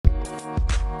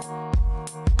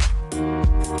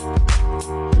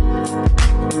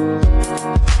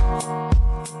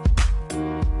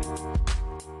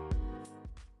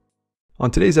On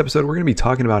today's episode, we're going to be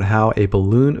talking about how a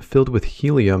balloon filled with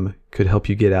helium could help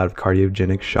you get out of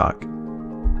cardiogenic shock.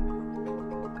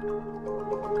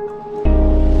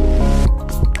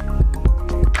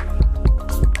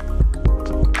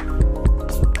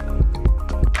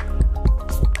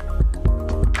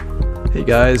 Hey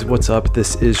guys, what's up?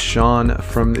 This is Sean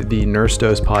from the Nurse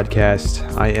Dose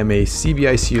podcast. I am a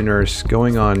CVICU nurse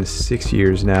going on 6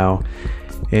 years now,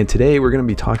 and today we're going to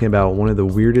be talking about one of the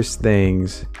weirdest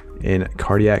things in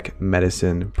cardiac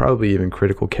medicine, probably even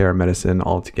critical care medicine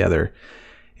altogether,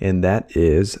 and that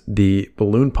is the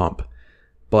balloon pump.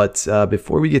 But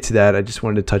before we get to that, I just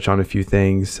wanted to touch on a few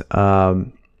things.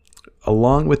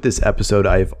 Along with this episode,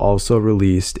 I've also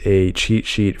released a cheat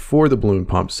sheet for the balloon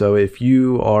pump. So if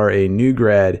you are a new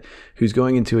grad who's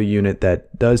going into a unit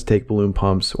that does take balloon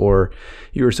pumps, or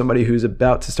you are somebody who's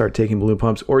about to start taking balloon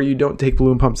pumps, or you don't take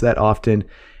balloon pumps that often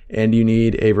and you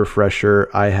need a refresher,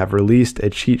 I have released a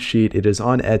cheat sheet. It is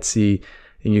on Etsy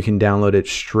and you can download it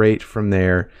straight from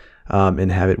there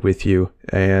and have it with you.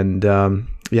 And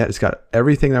it's got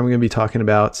everything that I'm going to be talking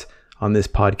about on this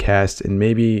podcast and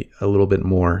maybe a little bit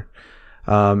more.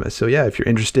 If you're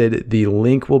interested, the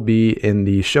link will be in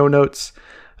the show notes.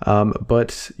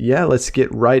 Let's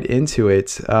get right into it.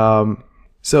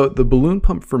 So the balloon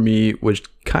pump for me was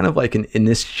kind of like an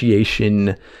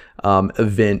initiation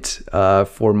event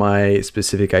for my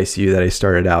specific ICU that I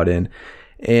started out in.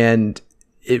 And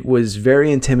it was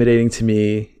very intimidating to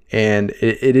me, and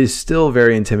it is still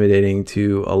very intimidating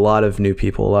to a lot of new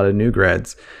people, a lot of new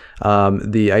grads.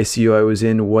 The ICU I was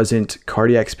in wasn't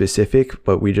cardiac specific,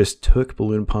 but we just took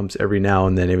balloon pumps every now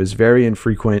and then. It was very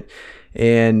infrequent,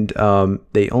 and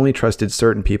they only trusted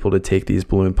certain people to take these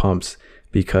balloon pumps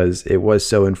because it was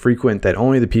so infrequent that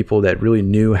only the people that really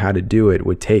knew how to do it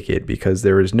would take it, because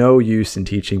there was no use in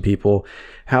teaching people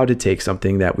how to take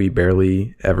something that we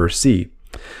barely ever see.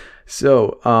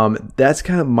 So that's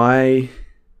kind of my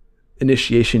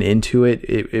initiation into it.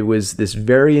 It was this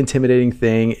very intimidating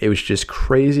thing. It was just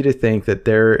crazy to think that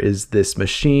there is this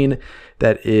machine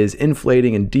that is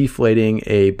inflating and deflating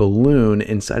a balloon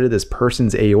inside of this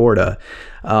person's aorta.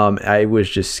 I was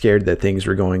just scared that things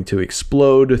were going to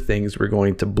explode, things were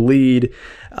going to bleed.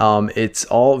 It's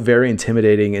all very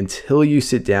intimidating until you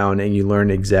sit down and you learn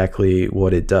exactly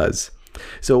what it does.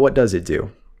 So what does it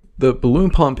do? The balloon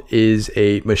pump is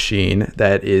a machine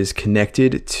that is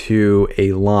connected to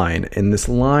a line, and this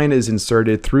line is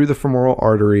inserted through the femoral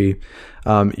artery,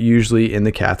 usually in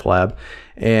the cath lab,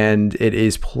 and it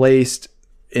is placed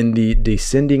in the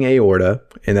descending aorta,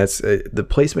 and that's the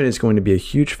placement is going to be a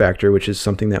huge factor, which is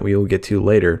something that we will get to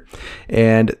later.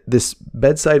 And this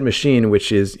bedside machine,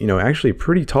 which is actually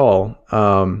pretty tall,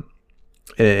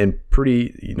 and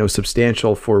pretty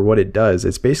substantial for what it does.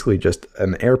 It's basically just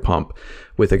an air pump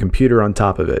with a computer on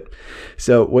top of it.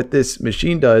 So what this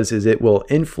machine does is it will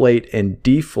inflate and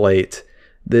deflate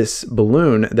this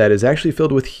balloon that is actually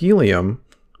filled with helium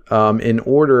in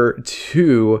order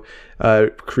to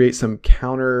create some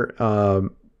counter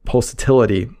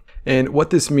pulsatility. And what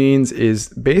this means is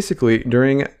basically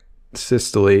during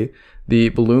systole, the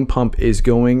balloon pump is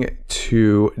going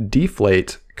to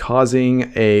deflate,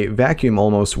 causing a vacuum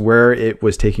almost where it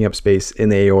was taking up space in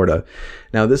the aorta.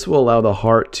 Now, this will allow the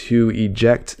heart to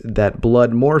eject that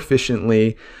blood more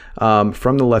efficiently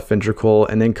from the left ventricle,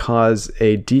 and then cause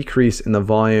a decrease in the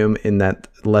volume in that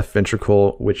left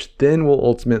ventricle, which then will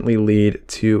ultimately lead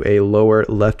to a lower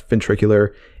left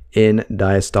ventricular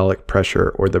end-diastolic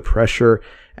pressure, or the pressure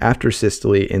after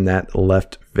systole in that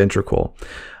left ventricle.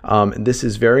 This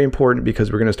is very important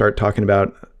because we're going to start talking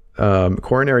about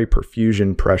coronary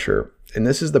perfusion pressure. And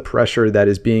this is the pressure that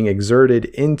is being exerted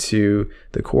into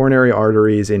the coronary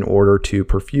arteries in order to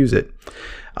perfuse it.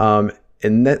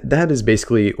 And that is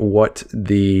basically what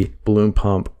the balloon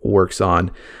pump works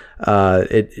on.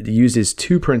 It uses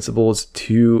two principles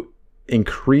to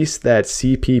increase that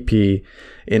CPP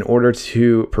in order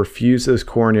to perfuse those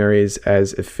coronaries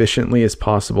as efficiently as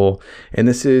possible. And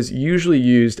this is usually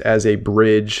used as a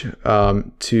bridge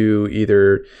to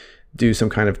either do some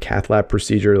kind of cath lab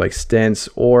procedure like stents,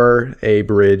 or a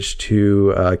bridge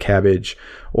to CABG,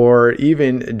 or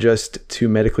even just to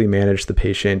medically manage the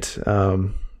patient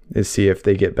and see if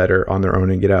they get better on their own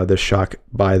and get out of the shock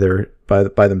by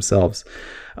themselves.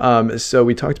 So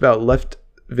we talked about left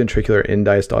ventricular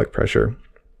end-diastolic pressure.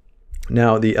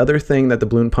 Now, the other thing that the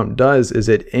balloon pump does is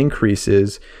it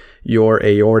increases your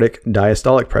aortic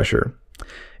diastolic pressure.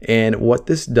 And what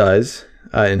this does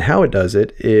and how it does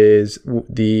it is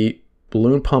the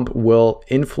balloon pump will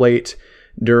inflate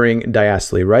during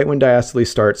diastole. Right when diastole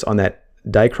starts on that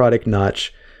dicrotic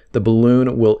notch, the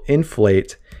balloon will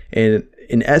inflate and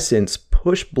in essence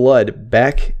push blood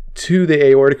back to the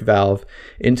aortic valve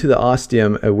into the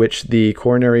ostium at which the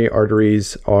coronary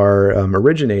arteries are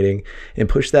originating, and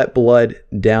push that blood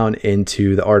down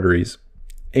into the arteries,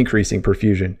 increasing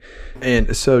perfusion.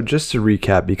 And so just to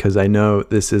recap, because I know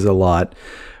this is a lot,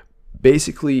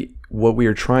 basically what we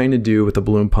are trying to do with the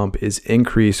balloon pump is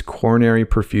increase coronary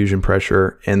perfusion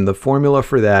pressure, and the formula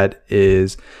for that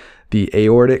is the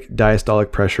aortic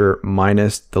diastolic pressure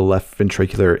minus the left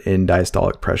ventricular end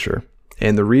diastolic pressure.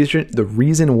 And the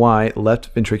reason why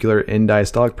left ventricular end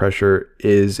diastolic pressure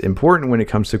is important when it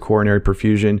comes to coronary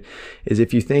perfusion is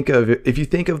if you think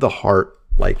of the heart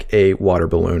like a water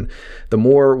balloon, the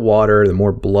more water, the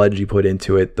more blood you put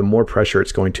into it, the more pressure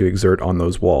it's going to exert on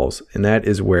those walls. And that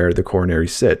is where the coronary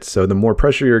sits. So the more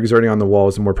pressure you're exerting on the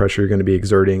walls, the more pressure you're going to be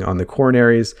exerting on the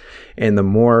coronaries, and the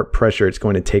more pressure it's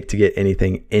going to take to get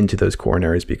anything into those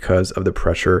coronaries because of the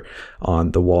pressure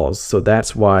on the walls. So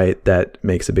that's why that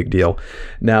makes a big deal.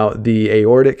 Now, the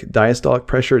aortic diastolic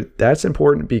pressure, that's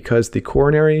important because the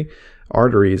coronary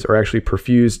arteries are actually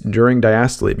perfused during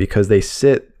diastole because they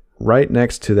sit right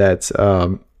next to that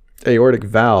aortic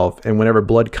valve, and whenever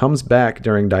blood comes back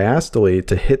during diastole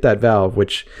to hit that valve,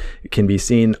 which can be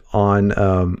seen on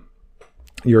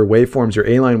your waveforms, your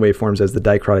A-line waveforms as the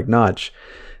dicrotic notch,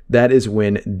 that is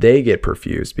when they get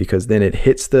perfused, because then it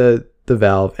hits the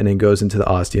valve and then goes into the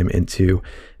ostium, into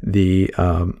the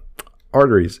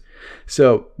arteries.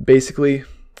 So basically,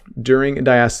 during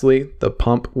diastole, the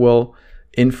pump will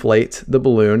inflate the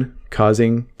balloon,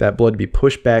 causing that blood to be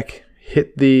pushed back,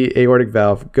 hit the aortic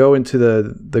valve, go into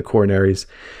the coronaries,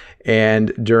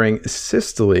 and during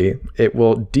systole, it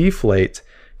will deflate,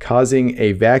 causing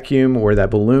a vacuum where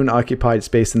that balloon occupied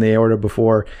space in the aorta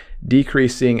before,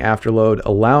 decreasing afterload,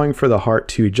 allowing for the heart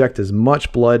to eject as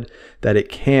much blood that it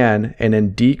can, and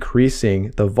then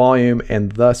decreasing the volume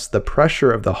and thus the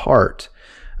pressure of the heart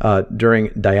during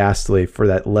diastole for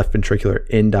that left ventricular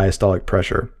end diastolic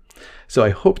pressure. So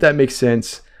I hope that makes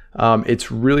sense. It's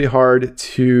really hard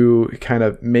to kind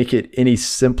of make it any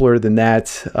simpler than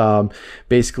that.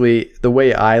 Basically, the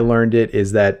way I learned it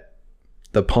is that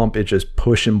the pump is just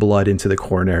pushing blood into the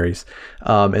coronaries,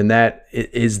 and that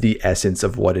is the essence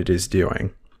of what it is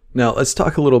doing. Now, let's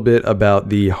talk a little bit about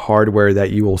the hardware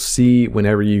that you will see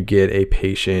whenever you get a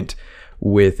patient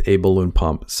with a balloon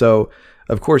pump. So,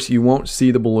 of course, you won't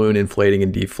see the balloon inflating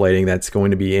and deflating. That's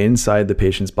going to be inside the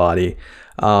patient's body.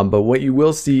 But what you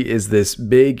will see is this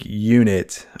big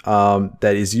unit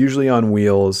that is usually on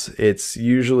wheels. It's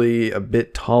usually a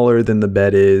bit taller than the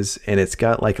bed is, and it's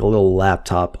got like a little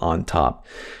laptop on top.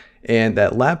 And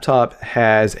that laptop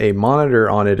has a monitor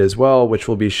on it as well, which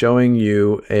will be showing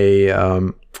you a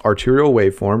arterial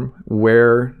waveform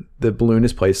where the balloon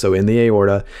is placed, so in the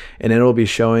aorta, and it'll be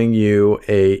showing you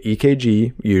a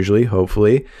EKG, usually,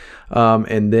 hopefully,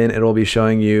 and then it'll be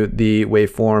showing you the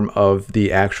waveform of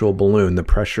the actual balloon, the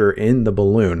pressure in the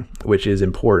balloon, which is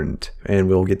important, and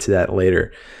we'll get to that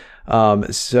later.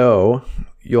 So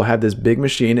you'll have this big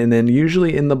machine, and then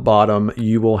usually in the bottom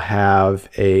you will have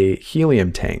a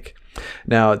helium tank.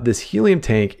 Now, this helium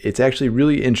tank, it's actually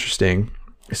really interesting.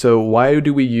 So why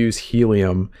do we use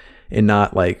helium and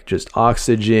not like just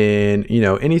oxygen,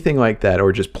 anything like that,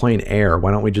 or just plain air?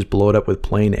 Why don't we just blow it up with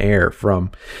plain air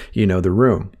from, the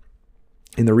room?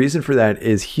 And the reason for that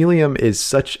is helium is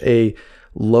such a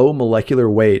low molecular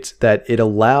weight that it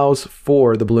allows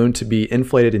for the balloon to be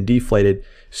inflated and deflated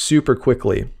super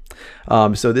quickly.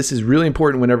 So this is really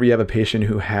important whenever you have a patient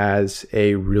who has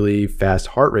a really fast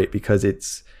heart rate, because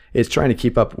it's trying to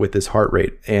keep up with this heart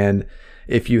rate. And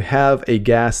if you have a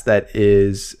gas that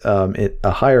is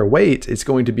a higher weight, it's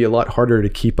going to be a lot harder to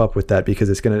keep up with that, because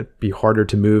it's going to be harder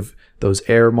to move those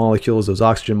air molecules, those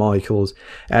oxygen molecules,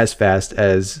 as fast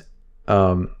as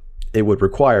it would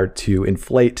require to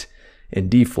inflate and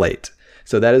deflate.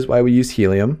 So that is why we use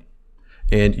helium.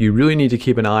 And you really need to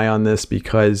keep an eye on this,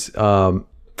 because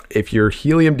if your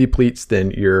helium depletes,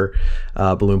 then your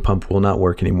balloon pump will not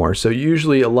work anymore. So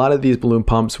usually a lot of these balloon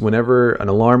pumps, whenever an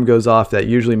alarm goes off, that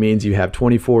usually means you have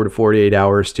 24 to 48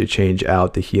 hours to change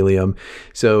out the helium.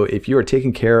 So if you are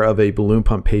taking care of a balloon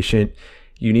pump patient,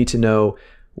 you need to know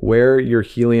where your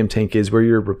helium tank is, where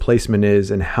your replacement is,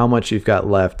 and how much you've got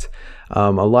left. A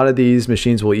lot of these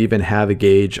machines will even have a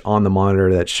gauge on the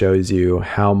monitor that shows you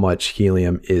how much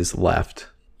helium is left.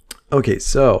 Okay,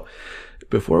 so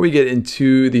before we get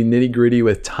into the nitty-gritty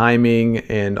with timing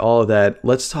and all of that,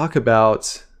 let's talk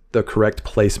about the correct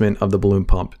placement of the balloon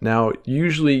pump. Now,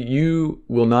 usually you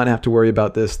will not have to worry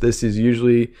about this. This is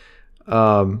usually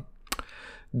done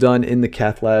in the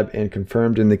cath lab and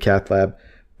confirmed in the cath lab.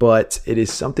 but it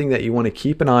is something that you want to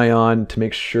keep an eye on to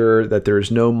make sure that there is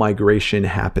no migration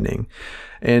happening.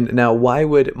 And now, why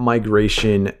would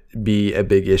migration be a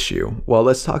big issue? Well,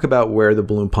 let's talk about where the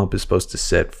balloon pump is supposed to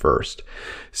sit first.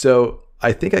 So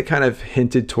I think I kind of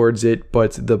hinted towards it,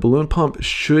 but the balloon pump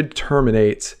should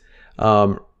terminate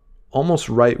almost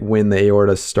right when the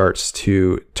aorta starts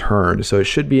to turn. So it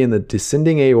should be in the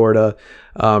descending aorta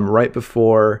right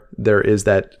before there is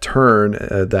that turn,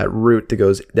 that root that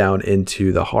goes down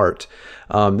into the heart.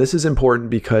 This is important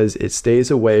because it stays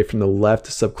away from the left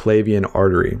subclavian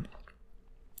artery.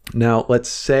 Now, let's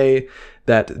say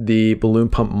that the balloon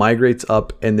pump migrates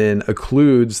up and then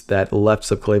occludes that left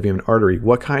subclavian artery.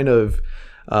 What kind of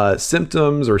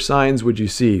symptoms or signs would you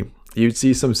see? You'd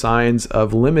see some signs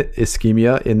of limit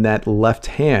ischemia in that left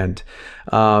hand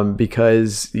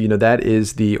because, that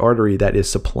is the artery that is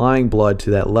supplying blood to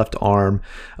that left arm.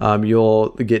 You'll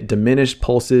get diminished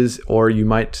pulses, or you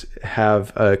might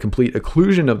have a complete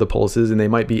occlusion of the pulses and they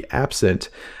might be absent.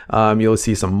 You'll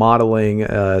see some mottling,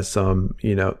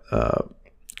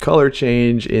 color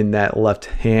change in that left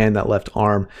hand, that left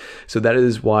arm. So that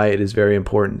is why it is very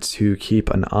important to keep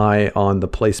an eye on the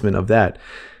placement of that.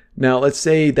 Now, let's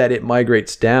say that it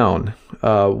migrates down.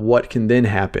 What can then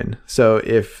happen? So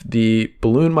if the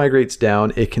balloon migrates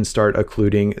down, it can start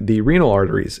occluding the renal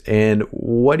arteries. And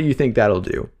what do you think that'll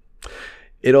do?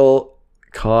 It'll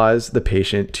cause the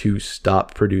patient to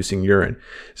stop producing urine.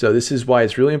 So this is why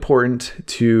it's really important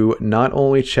to not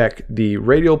only check the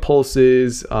radial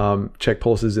pulses, check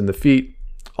pulses in the feet,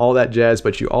 all that jazz,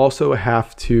 but you also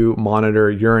have to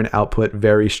monitor urine output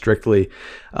very strictly.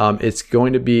 It's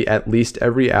going to be at least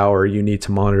every hour you need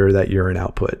to monitor that urine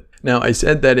output. Now, I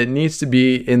said that it needs to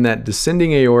be in that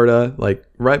descending aorta, like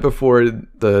right before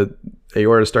the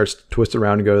aorta starts to twist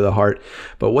around and go to the heart.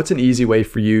 But what's an easy way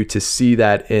for you to see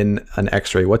that in an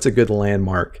x-ray? What's a good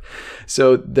landmark?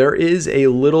 So there is a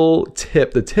little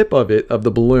tip, the tip of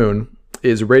the balloon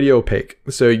is radio opaque.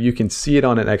 So you can see it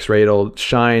on an x-ray. It'll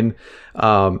shine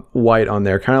white on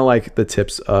there, kind of like the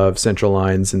tips of central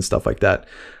lines and stuff like that.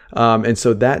 And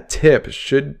so that tip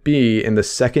should be in the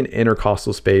second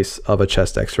intercostal space of a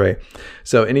chest x-ray.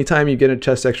 So anytime you get a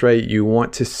chest x-ray, you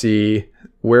want to see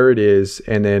where it is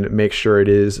and then make sure it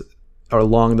is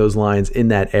along those lines in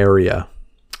that area.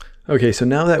 Okay, so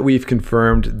now that we've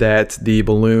confirmed that the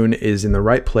balloon is in the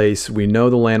right place, we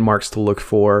know the landmarks to look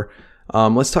for.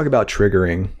 Let's talk about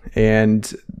triggering.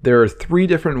 And there are 3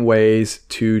 different ways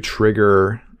to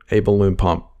trigger a balloon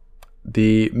pump.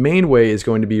 The main way is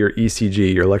going to be your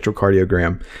ECG, your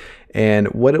electrocardiogram. And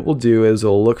what it will do is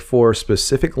it'll look for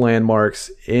specific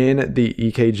landmarks in the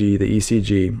EKG, the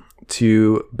ECG,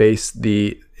 to base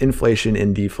the inflation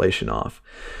and deflation off.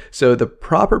 So the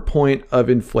proper point of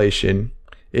inflation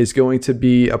is going to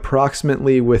be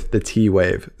approximately with the T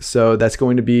wave. So that's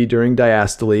going to be during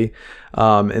diastole,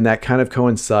 and that kind of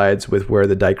coincides with where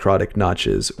the dicrotic notch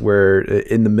is, where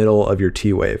in the middle of your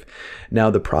T wave. Now,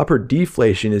 the proper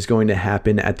deflation is going to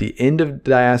happen at the end of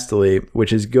diastole,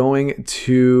 which is going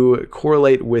to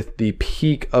correlate with the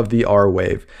peak of the R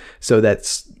wave. So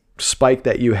that's spike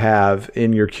that you have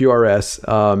in your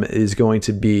QRS is going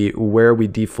to be where we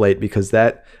deflate, because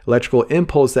that electrical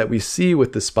impulse that we see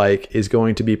with the spike is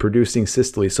going to be producing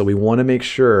systole. So we want to make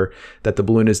sure that the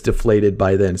balloon is deflated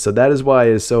by then. So that is why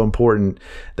it is so important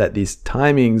that these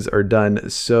timings are done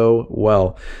so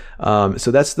well.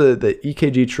 So that's the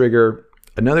EKG trigger.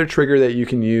 Another trigger that you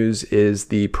can use is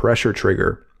the pressure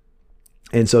trigger.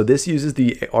 And so this uses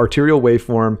the arterial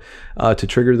waveform to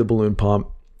trigger the balloon pump.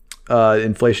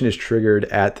 Inflation is triggered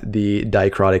at the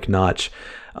dicrotic notch.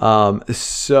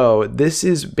 So this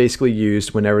is basically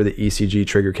used whenever the ECG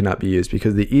trigger cannot be used,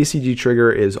 because the ECG trigger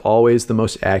is always the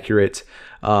most accurate.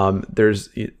 There's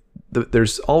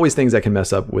always things that can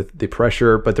mess up with the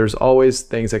pressure, but there's always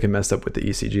things that can mess up with the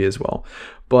ECG as well.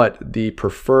 But the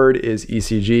preferred is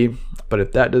ECG. But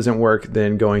if that doesn't work,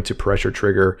 then going to pressure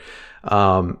trigger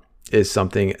is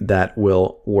something that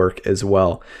will work as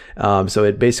well. So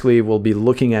it basically will be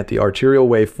looking at the arterial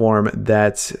waveform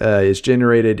that is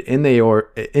generated in the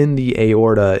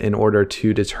aorta in order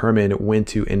to determine when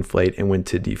to inflate and when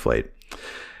to deflate.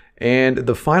 And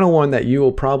the final one that you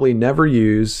will probably never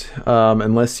use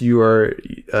unless you are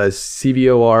a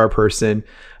CVOR person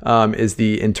is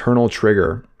the internal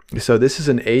trigger. So this is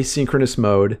an asynchronous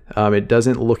mode. It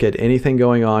doesn't look at anything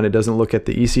going on. It doesn't look at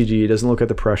the ECG. It doesn't look at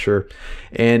the pressure.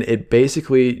 And it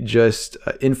basically just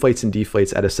inflates and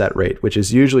deflates at a set rate, which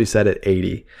is usually set at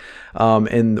 80.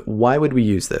 And why would we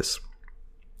use this?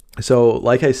 So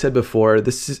like I said before,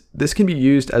 this can be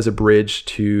used as a bridge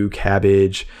to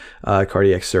CABG,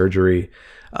 cardiac surgery.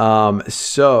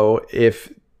 So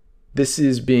if this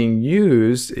is being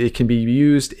used, it can be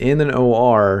used in an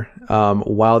OR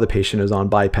while the patient is on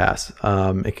bypass.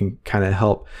 It can kind of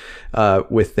help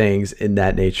with things in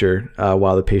that nature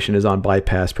while the patient is on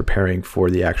bypass preparing for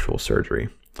the actual surgery.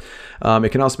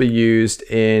 It can also be used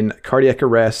in cardiac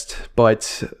arrest,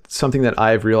 but something that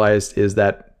I've realized is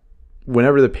that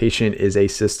whenever the patient is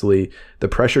asystole, the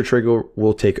pressure trigger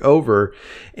will take over.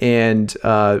 And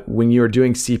when you're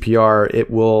doing CPR, it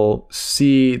will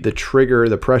see the trigger,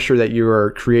 the pressure that you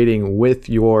are creating with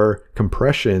your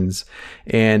compressions,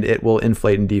 and it will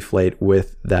inflate and deflate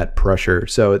with that pressure.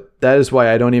 So that is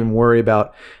why I don't even worry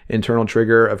about internal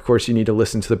trigger. Of course, you need to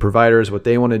listen to the providers, what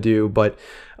they want to do. But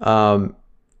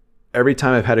every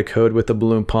time I've had a code with the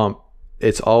balloon pump,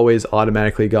 it's always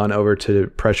automatically gone over to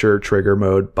pressure trigger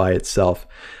mode by itself.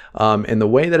 And the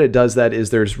way that it does that is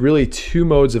there's really two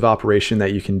modes of operation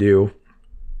that you can do.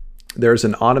 There's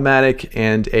an automatic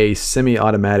and a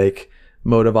semi-automatic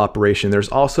mode of operation. There's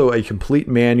also a complete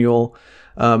manual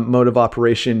mode of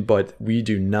operation, but we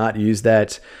do not use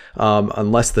that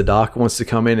unless the doc wants to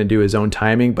come in and do his own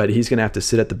timing, but he's going to have to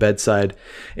sit at the bedside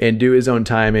and do his own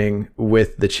timing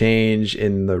with the change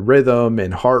in the rhythm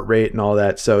and heart rate and all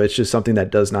that. So it's just something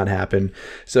that does not happen.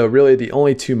 So really the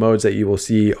only two modes that you will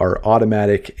see are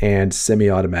automatic and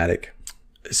semi-automatic.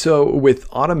 So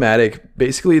with automatic,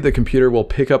 basically the computer will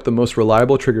pick up the most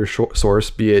reliable trigger source,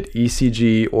 be it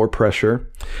ECG or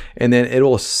pressure, and then it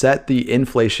will set the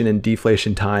inflation and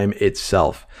deflation time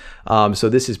itself. So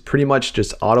this is pretty much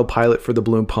just autopilot for the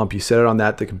balloon pump. You set it on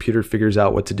that, the computer figures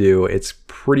out what to do. It's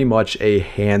pretty much a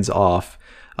hands-off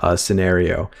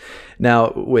scenario.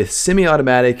 Now with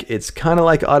semi-automatic, it's kind of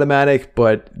like automatic,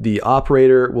 but the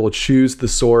operator will choose the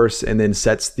source and then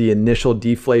sets the initial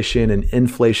deflation and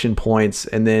inflation points,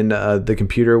 and then the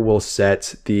computer will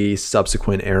set the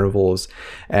subsequent intervals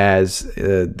as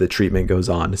the treatment goes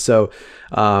on. So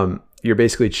you're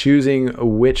basically choosing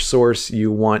which source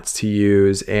you want to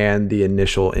use and the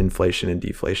initial inflation and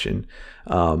deflation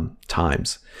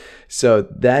times. So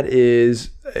that is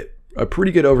a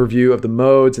pretty good overview of the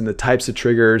modes and the types of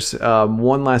triggers.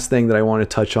 One last thing that I want to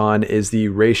touch on is the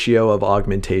ratio of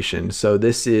augmentation. So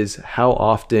this is how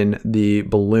often the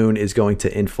balloon is going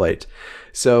to inflate.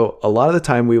 So a lot of the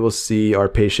time we will see our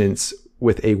patients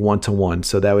with a 1-to-1.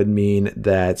 So that would mean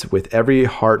that with every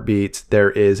heartbeat,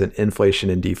 there is an inflation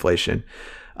and deflation.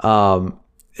 That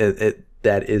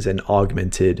is an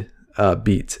augmented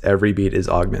beat. Every beat is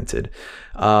augmented.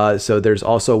 So there's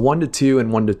also 1-to-2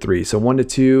 and 1-to-3. So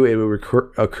 1-to-2, it would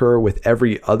occur with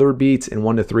every other beat, and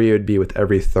 1-to-3, it would be with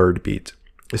every third beat.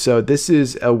 So this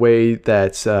is a way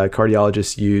that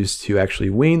cardiologists use to actually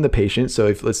wean the patient. So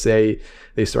if, let's say,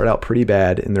 they start out pretty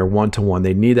bad and they're 1-to-1,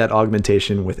 they need that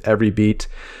augmentation with every beat.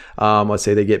 Let's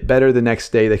say they get better the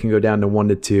next day, they can go down to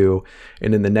 1-to-2,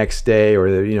 and then the next day, or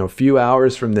a few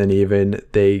hours from then, even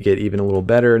they get even a little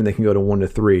better and they can go to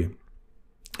 1-to-3.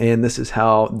 And this is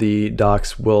how the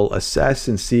docs will assess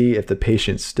and see if the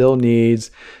patient still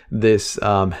needs this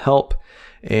help.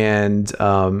 And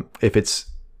if it's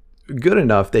good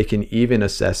enough, they can even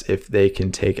assess if they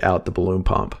can take out the balloon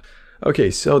pump.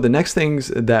 Okay, so the next things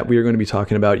that we are going to be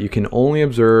talking about, you can only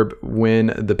observe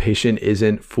when the patient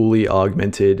isn't fully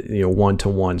augmented,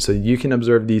 1-to-1. So you can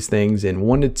observe these things in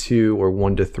 1-to-2 or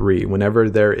 1-to-3 whenever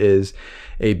there is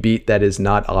a beat that is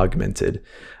not augmented.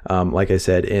 Like I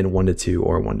said, in 1-to-2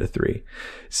 or 1-to-3.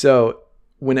 So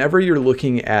whenever you're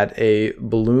looking at a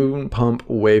balloon pump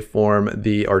waveform,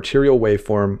 the arterial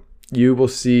waveform, you will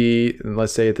see,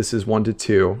 let's say this is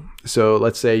 1-to-2. So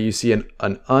let's say you see an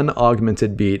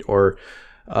unaugmented beat, or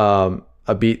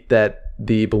a beat that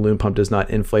the balloon pump does not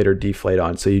inflate or deflate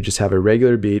on. So you just have a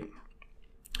regular beat.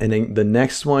 And then the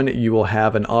next one, you will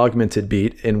have an augmented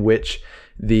beat in which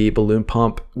the balloon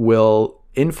pump will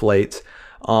inflate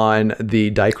on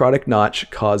the dicrotic notch,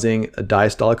 causing a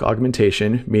diastolic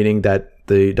augmentation, meaning that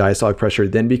the diastolic pressure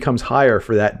then becomes higher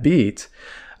for that beat.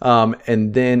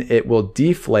 And then it will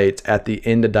deflate at the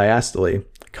end of diastole,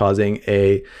 causing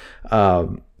a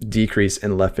decrease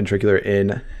in left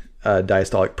ventricular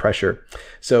diastolic pressure.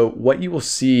 So what you will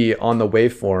see on the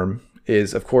waveform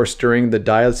is, of course, during the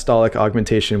diastolic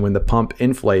augmentation, when the pump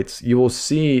inflates, you will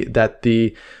see that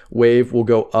the wave will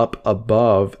go up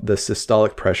above the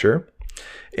systolic pressure.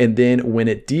 And then when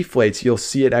it deflates, you'll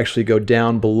see it actually go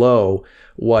down below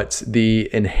what the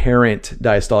inherent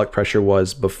diastolic pressure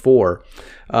was before.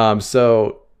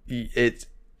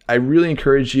 I really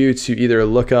encourage you to either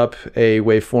look up a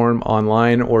waveform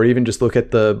online, or even just look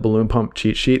at the balloon pump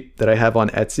cheat sheet that I have on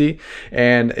Etsy.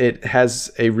 And it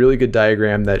has a really good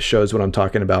diagram that shows what I'm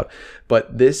talking about.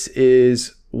 But this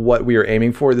is what we are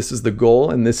aiming for. This is the goal.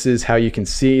 And this is how you can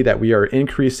see that we are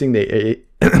increasing the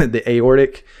the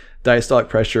aortic diastolic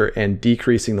pressure and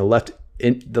decreasing the left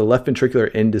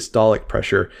ventricular end systolic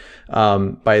pressure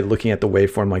by looking at the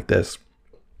waveform like this.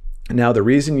 Now, the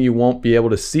reason you won't be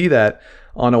able to see that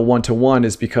on a 1-to-1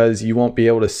 is because you won't be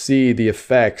able to see the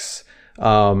effects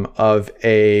of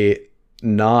a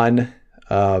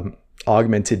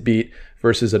non-augmented beat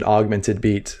versus an augmented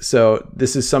beat. So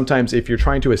this is sometimes, if you're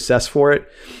trying to assess for it,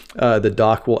 the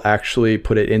doc will actually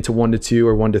put it into 1-to-2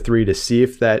 or 1-to-3 to see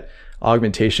if that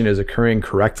augmentation is occurring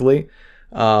correctly.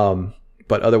 But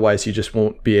otherwise, you just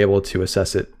won't be able to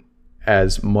assess it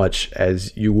as much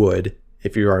as you would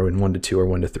if you are in 1-to-2 or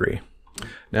 1-to-3.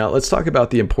 Now, let's talk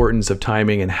about the importance of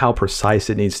timing and how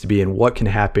precise it needs to be and what can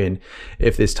happen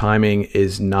if this timing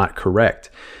is not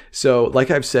correct. So, like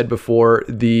I've said before,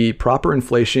 the proper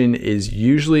inflation is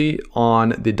usually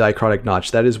on the dicrotic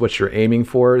notch. That is what you're aiming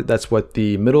for. That's what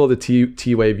the middle of the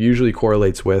T wave usually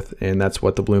correlates with, and that's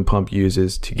what the balloon pump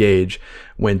uses to gauge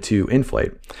when to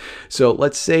inflate. So,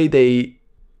 let's say the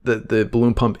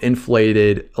balloon pump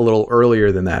inflated a little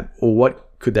earlier than that. Well, what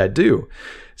could that do?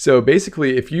 So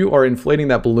basically, if you are inflating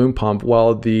that balloon pump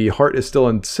while the heart is still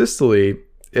in systole,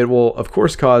 it will of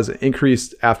course cause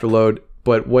increased afterload,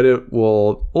 but what it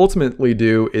will ultimately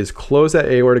do is close that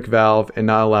aortic valve and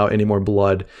not allow any more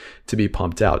blood to be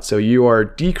pumped out. So you are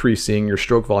decreasing your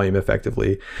stroke volume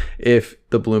effectively if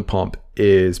the balloon pump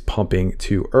is pumping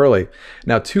too early.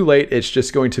 Now, too late, it's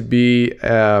just going to be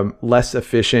less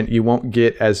efficient. You won't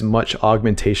get as much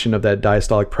augmentation of that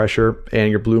diastolic pressure,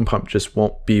 and your balloon pump just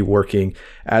won't be working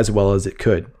as well as it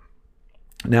could.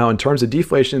 Now, in terms of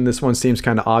deflation, this one seems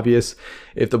kind of obvious.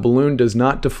 If the balloon does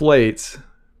not deflate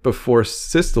before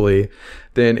systole,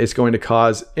 then it's going to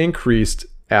cause increased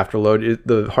afterload.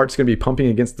 The heart's going to be pumping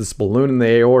against this balloon in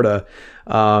the aorta.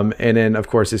 And then, of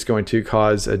course, it's going to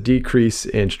cause a decrease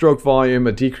in stroke volume,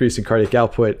 a decrease in cardiac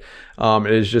output.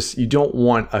 It is just, you don't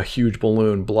want a huge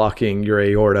balloon blocking your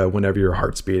aorta whenever your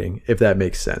heart's beating, if that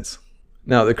makes sense.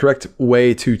 Now, the correct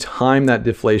way to time that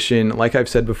deflation, like I've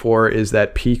said before, is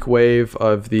that peak wave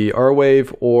of the R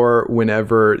wave or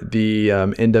whenever the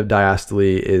end of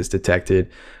diastole is detected.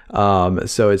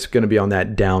 So it's going to be on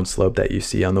that down slope that you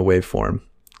see on the waveform.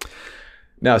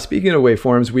 Now, speaking of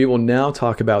waveforms, we will now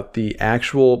talk about the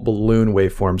actual balloon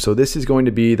waveform. So this is going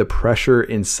to be the pressure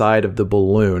inside of the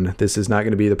balloon. This is not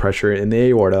going to be the pressure in the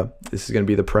aorta. This is going to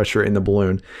be the pressure in the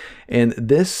balloon. And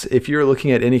this, if you're looking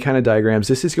at any kind of diagrams,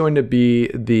 this is going to be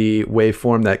the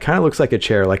waveform that kind of looks like a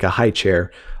chair, like a high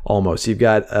chair almost. You've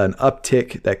got an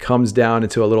uptick that comes down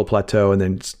into a little plateau and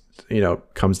then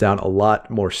comes down a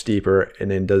lot more steeper and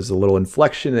then does a little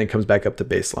inflection and then comes back up to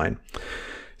baseline.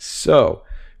 So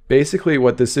basically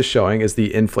what this is showing is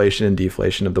the inflation and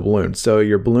deflation of the balloon. So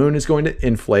your balloon is going to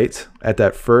inflate at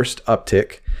that first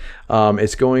uptick.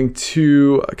 It's going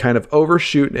to kind of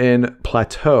overshoot and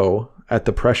plateau at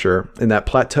the pressure. And that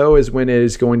plateau is when it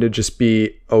is going to just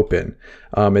be open.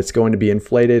 It's going to be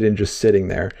inflated and just sitting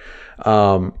there.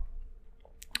 And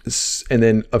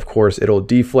then, of course, it'll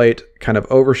deflate, kind of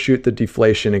overshoot the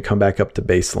deflation and come back up to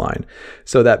baseline.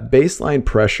 So that baseline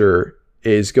pressure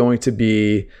is going to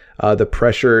be the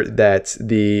pressure that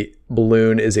the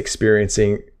balloon is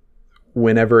experiencing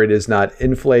whenever it is not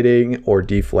inflating or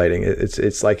deflating.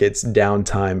 It's like it's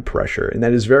downtime pressure. And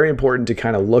that is very important to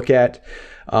kind of look at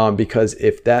because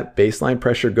if that baseline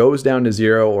pressure goes down to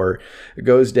zero or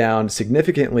goes down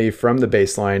significantly from the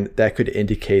baseline, that could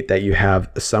indicate that you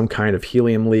have some kind of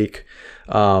helium leak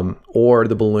or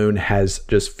the balloon has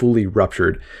just fully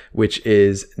ruptured, which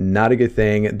is not a good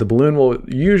thing. The balloon will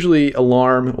usually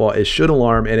alarm, well, it should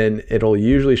alarm, and then it'll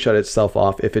usually shut itself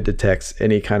off if it detects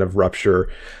any kind of rupture,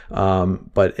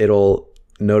 but it'll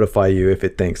notify you if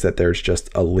it thinks that there's just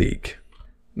a leak.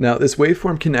 Now, this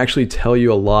waveform can actually tell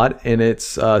you a lot, and it's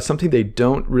something they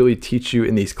don't really teach you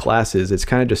in these classes. It's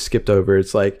kind of just skipped over.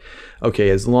 It's like, okay,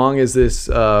 as long as this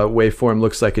waveform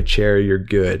looks like a chair, you're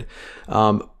good.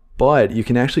 But you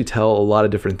can actually tell a lot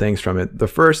of different things from it. The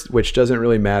first, which doesn't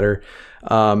really matter,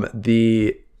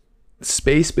 the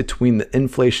space between the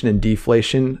inflation and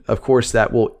deflation, of course,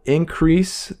 that will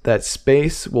increase. That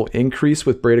space will increase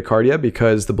with bradycardia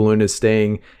because the balloon is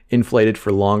staying inflated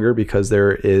for longer because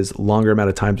there is longer amount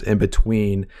of times in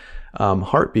between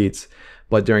heartbeats.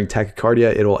 But during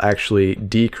tachycardia, it'll actually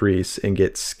decrease and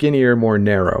get skinnier, more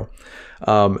narrow.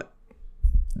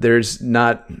 There's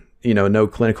not, no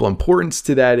clinical importance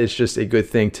to that. It's just a good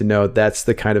thing to know. That's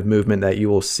the kind of movement that you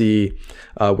will see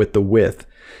with the width.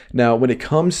 Now, when it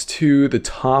comes to the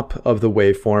top of the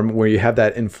waveform, where you have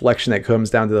that inflection that comes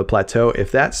down to the plateau,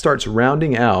 if that starts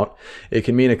rounding out, it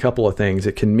can mean a couple of things.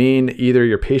 It can mean either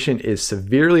your patient is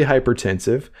severely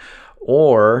hypertensive,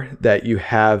 or that you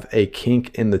have a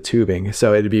kink in the tubing.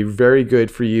 So it'd be very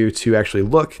good for you to actually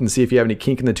look and see if you have any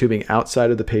kink in the tubing outside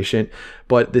of the patient.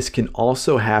 But this can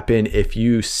also happen if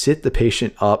you sit the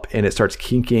patient up and it starts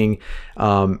kinking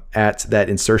at that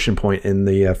insertion point in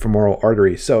the femoral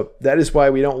artery. So that is why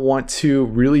we don't want to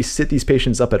really sit these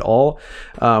patients up at all.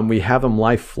 We have them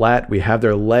lie flat. We have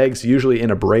their legs usually in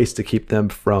a brace to keep them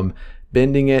from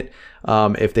bending it.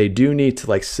 If they do need to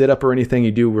like sit up or anything,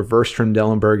 you do reverse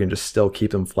Trendelenburg and just still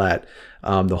keep them flat.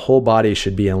 The whole body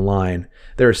should be in line.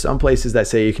 There are some places that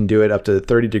say you can do it up to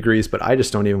 30 degrees, but I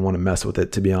just don't even want to mess with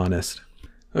it, to be honest.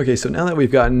 Okay, so now that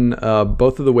we've gotten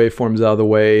both of the waveforms out of the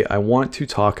way, I want to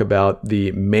talk about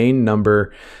the main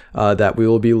number that we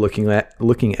will be looking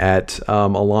at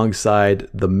alongside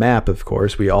the map, of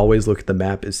course. We always look at the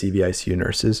map as CVICU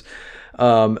nurses.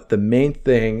 The main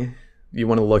thing you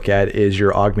want to look at is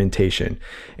your augmentation.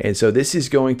 And so this is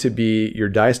going to be your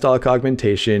diastolic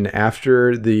augmentation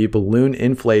after the balloon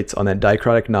inflates on that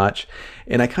dicrotic notch.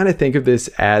 And I kind of think of this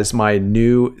as my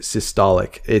new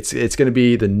systolic. It's going to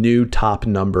be the new top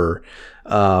number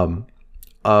of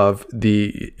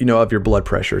the, of your blood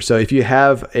pressure. So if you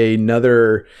have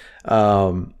another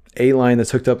A line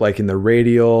that's hooked up like in the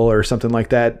radial or something like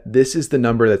that, this is the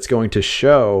number that's going to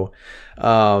show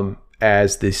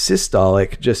as the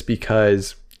systolic, just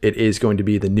because it is going to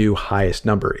be the new highest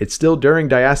number. It's still during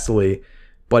diastole,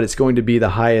 but it's going to be the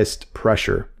highest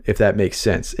pressure, if that makes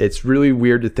sense. It's really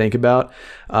weird to think about,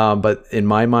 but in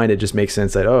my mind, it just makes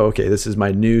sense that, oh, okay, this is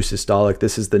my new systolic.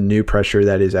 This is the new pressure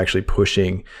that is actually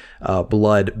pushing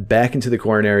blood back into the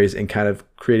coronaries and kind of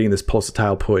creating this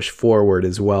pulsatile push forward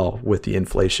as well with the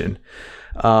inflation.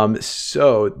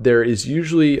 So there is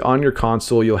usually on your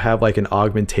console, you'll have like an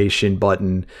augmentation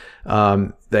button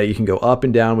that you can go up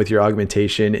and down with your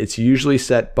augmentation. It's usually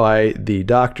set by the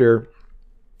doctor,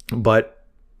 but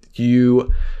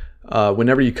you,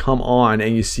 whenever you come on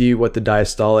and you see what the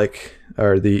diastolic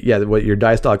or what your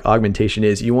diastolic augmentation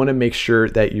is, you want to make sure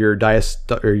that your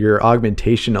your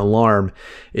augmentation alarm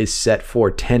is set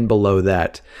for 10 below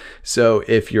that. So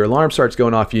if your alarm starts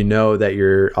going off, you know that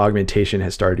your augmentation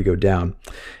has started to go down.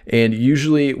 And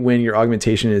usually when your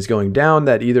augmentation is going down,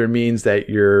 that either means that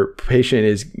your patient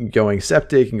is going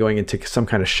septic and going into some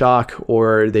kind of shock,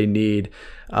 or they need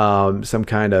some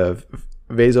kind of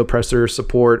vasopressor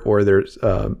support, or their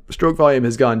stroke volume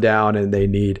has gone down and they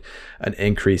need an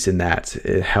increase in that.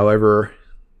 However,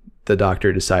 the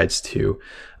doctor decides to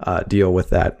deal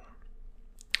with that.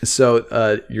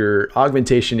 So your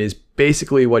augmentation is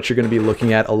basically what you're going to be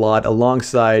looking at a lot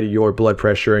alongside your blood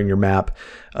pressure and your map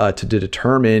to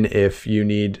determine if you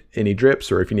need any drips,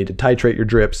 or if you need to titrate your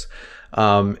drips,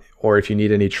 or if you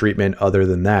need any treatment other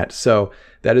than that. So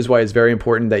that is why it's very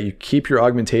important that you keep your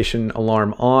augmentation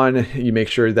alarm on. You make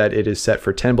sure that it is set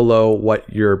for 10 below what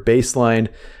your baseline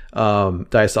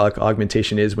diastolic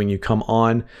augmentation is when you come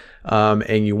on.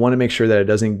 And you want to make sure that it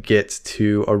doesn't get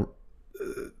to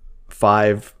a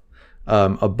 5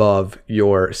 above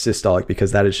your systolic,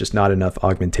 because that is just not enough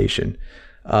augmentation.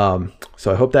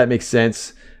 So I hope that makes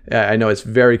sense. I know it's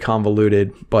very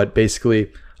convoluted, but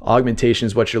basically augmentation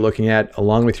is what you're looking at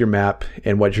along with your map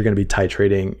and what you're going to be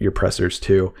titrating your pressors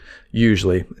to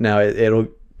usually. Now it'll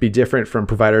be different from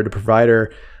provider to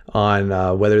provider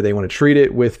on whether they want to treat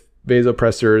it with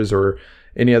vasopressors or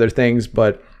any other things,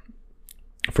 but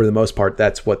for the most part,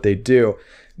 that's what they do.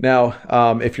 Now,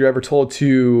 if you're ever told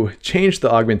to change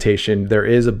the augmentation, there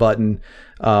is a button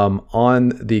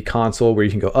on the console where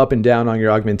you can go up and down on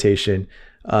your augmentation.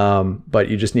 But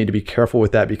you just need to be careful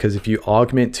with that, because if you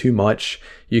augment too much,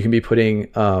 you can be putting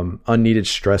unneeded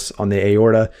stress on the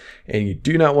aorta, and you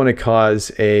do not want to cause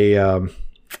an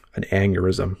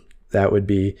aneurysm. That would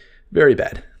be very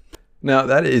bad. Now,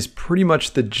 that is pretty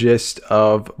much the gist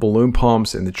of balloon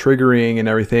pumps and the triggering and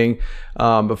everything.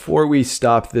 Before we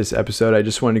stop this episode, I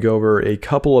just wanted to go over a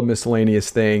couple of miscellaneous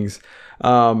things.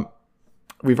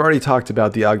 We've already talked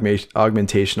about the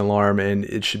augmentation alarm, and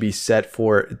it should be set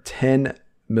for 10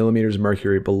 millimeters of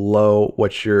mercury below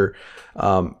what your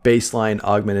baseline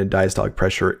augmented diastolic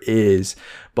pressure is.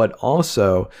 But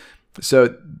also,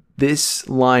 so this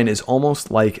line is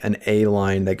almost like an A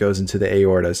line that goes into the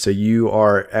aorta. So you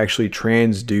are actually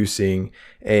transducing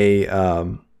a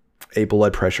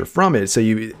blood pressure from it. So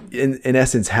you, in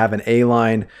essence, have an A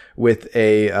line with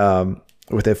a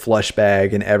flush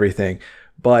bag and everything.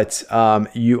 But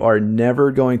you are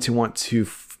never going to want to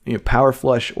power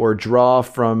flush or draw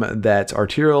from that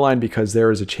arterial line, because there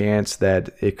is a chance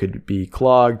that it could be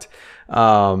clogged.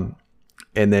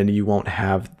 and then you won't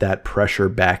have that pressure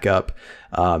back up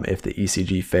if the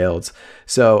ECG fails.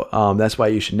 So that's why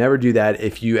you should never do that.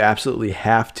 If you absolutely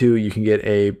have to, you can get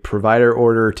a provider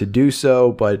order to do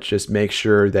so, but just make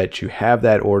sure that you have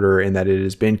that order and that it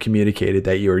has been communicated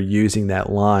that you are using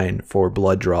that line for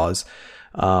blood draws.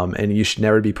 And you should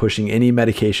never be pushing any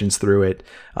medications through it.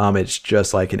 It's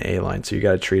just like an A line, so you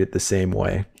got to treat it the same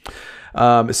way.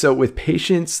 So with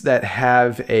patients that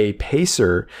have a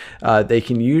pacer, they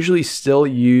can usually still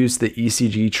use the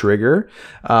ECG trigger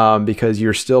because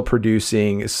you're still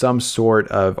producing some sort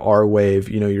of R wave.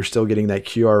 You're still getting that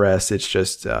QRS. It's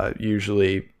just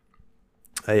usually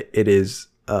it is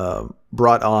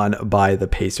brought on by the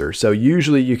pacer. So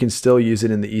usually you can still use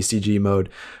it in the ECG mode,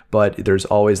 but there's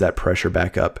always that pressure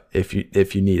backup if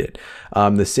you need it.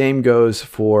 The same goes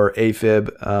for AFib.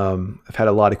 I've had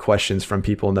a lot of questions from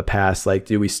people in the past, like,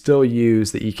 do we still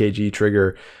use the EKG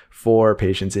trigger for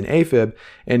patients in AFib?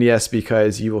 And yes,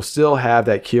 because you will still have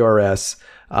that QRS.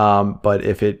 But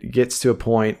if it gets to a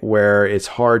point where it's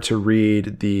hard to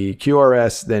read the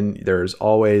QRS, then there's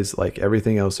always, like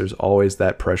everything else, there's always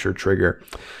that pressure trigger.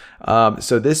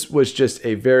 So this was just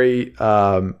a very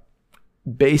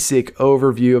basic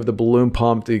overview of the balloon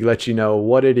pump to let you know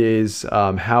what it is,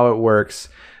 how it works,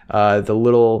 the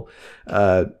little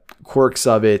quirks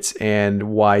of it, and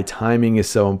why timing is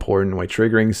so important, why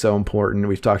triggering is so important.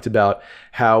 We've talked about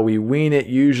how we wean it,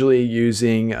 usually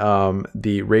using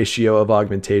the ratio of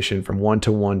augmentation from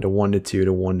 1:1 to 1:2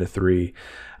 to 1:3.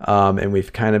 And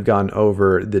we've kind of gone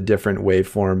over the different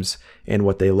waveforms and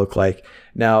what they look like.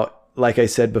 Now, like I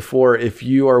said before, if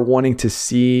you are wanting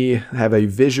to have a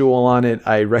visual on it,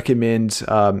 I recommend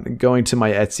going to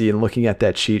my Etsy and looking at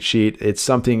that cheat sheet. It's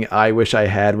something I wish I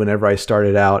had whenever I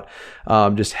started out.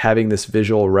 Just having this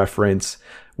visual reference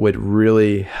would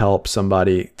really help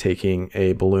somebody taking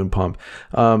a balloon pump.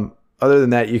 Other than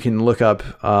that, you can look up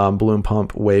balloon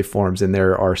pump waveforms, and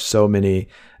there are so many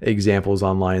examples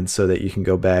online so that you can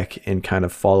go back and kind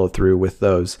of follow through with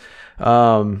those.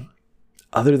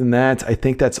 Other than that, I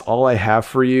think that's all I have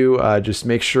for you. Just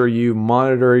make sure you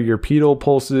monitor your pedal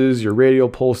pulses, your radial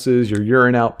pulses, your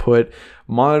urine output,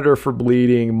 monitor for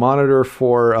bleeding, monitor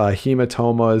for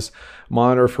hematomas,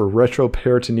 monitor for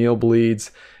retroperitoneal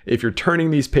bleeds. If you're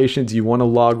turning these patients, you want to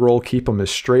log roll, keep them as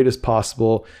straight as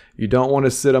possible. You don't want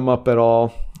to sit them up at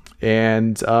all.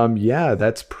 And yeah,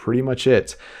 that's pretty much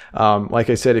it.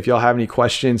 Like I said, if y'all have any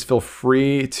questions, feel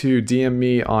free to DM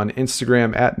me on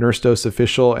Instagram at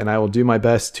NurseDoseOfficial, and I will do my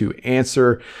best to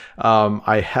answer.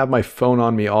 I have my phone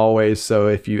on me always, so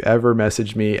if you ever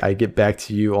message me, I get back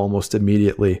to you almost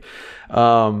immediately.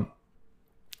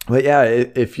 But yeah,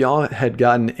 if y'all had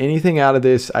gotten anything out of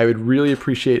this, I would really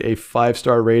appreciate a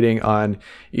 5-star rating on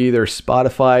either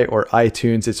Spotify or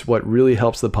iTunes. It's what really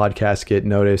helps the podcast get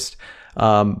noticed.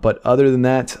 But other than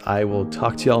that, I will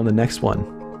talk to y'all in the next one.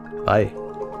 Bye.